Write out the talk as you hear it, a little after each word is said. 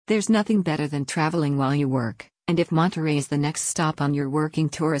There's nothing better than traveling while you work, and if Monterey is the next stop on your working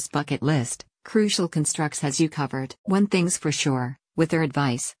tourist bucket list, Crucial Constructs has you covered. One thing's for sure, with their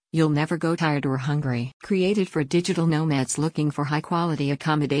advice, you'll never go tired or hungry. Created for digital nomads looking for high-quality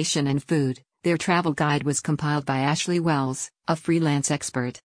accommodation and food, their travel guide was compiled by Ashley Wells, a freelance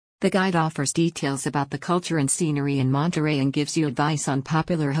expert. The guide offers details about the culture and scenery in Monterey and gives you advice on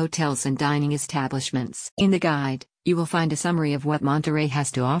popular hotels and dining establishments. In the guide, you will find a summary of what Monterey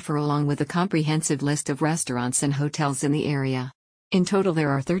has to offer along with a comprehensive list of restaurants and hotels in the area. In total there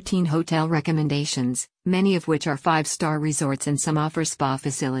are 13 hotel recommendations, many of which are 5-star resorts and some offer spa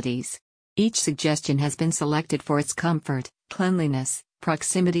facilities. Each suggestion has been selected for its comfort, cleanliness,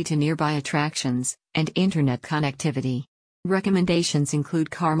 proximity to nearby attractions, and internet connectivity. Recommendations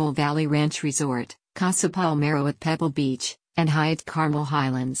include Carmel Valley Ranch Resort, Casa Palmero at Pebble Beach, and Hyatt Carmel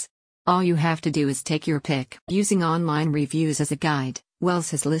Highlands. All you have to do is take your pick. Using online reviews as a guide,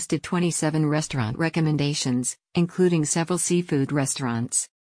 Wells has listed 27 restaurant recommendations, including several seafood restaurants.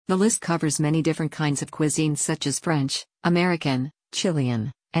 The list covers many different kinds of cuisines such as French, American,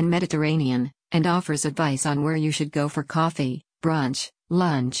 Chilean, and Mediterranean, and offers advice on where you should go for coffee, brunch,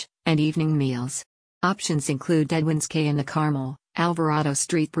 lunch, and evening meals. Options include Edwin's Cay in the Carmel, Alvarado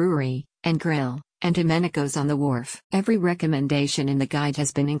Street Brewery and Grill, and Domenico's on the Wharf. Every recommendation in the guide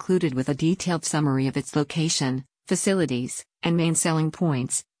has been included with a detailed summary of its location, facilities, and main selling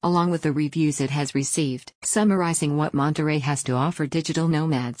points, along with the reviews it has received. Summarizing what Monterey has to offer digital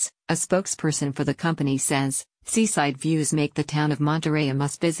nomads, a spokesperson for the company says, "Seaside views make the town of Monterey a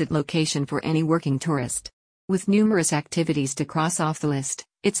must-visit location for any working tourist. With numerous activities to cross off the list,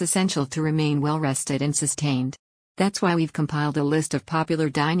 it's essential to remain well-rested and sustained. That's why we've compiled a list of popular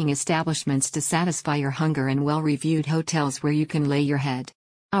dining establishments to satisfy your hunger and well-reviewed hotels where you can lay your head."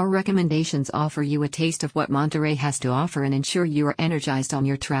 Our recommendations offer you a taste of what Monterey has to offer and ensure you are energized on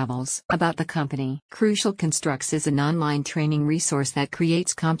your travels. About the company, Crucial Constructs is an online training resource that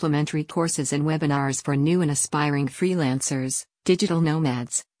creates complimentary courses and webinars for new and aspiring freelancers, digital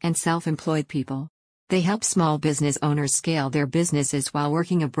nomads, and self-employed people. They help small business owners scale their businesses while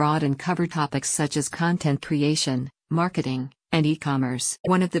working abroad and cover topics such as content creation, marketing, and e-commerce.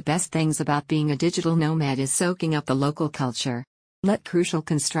 One of the best things about being a digital nomad is soaking up the local culture. Let Crucial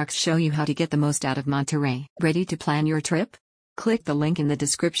Constructs show you how to get the most out of Monterey. Ready to plan your trip? Click the link in the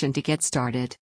description to get started.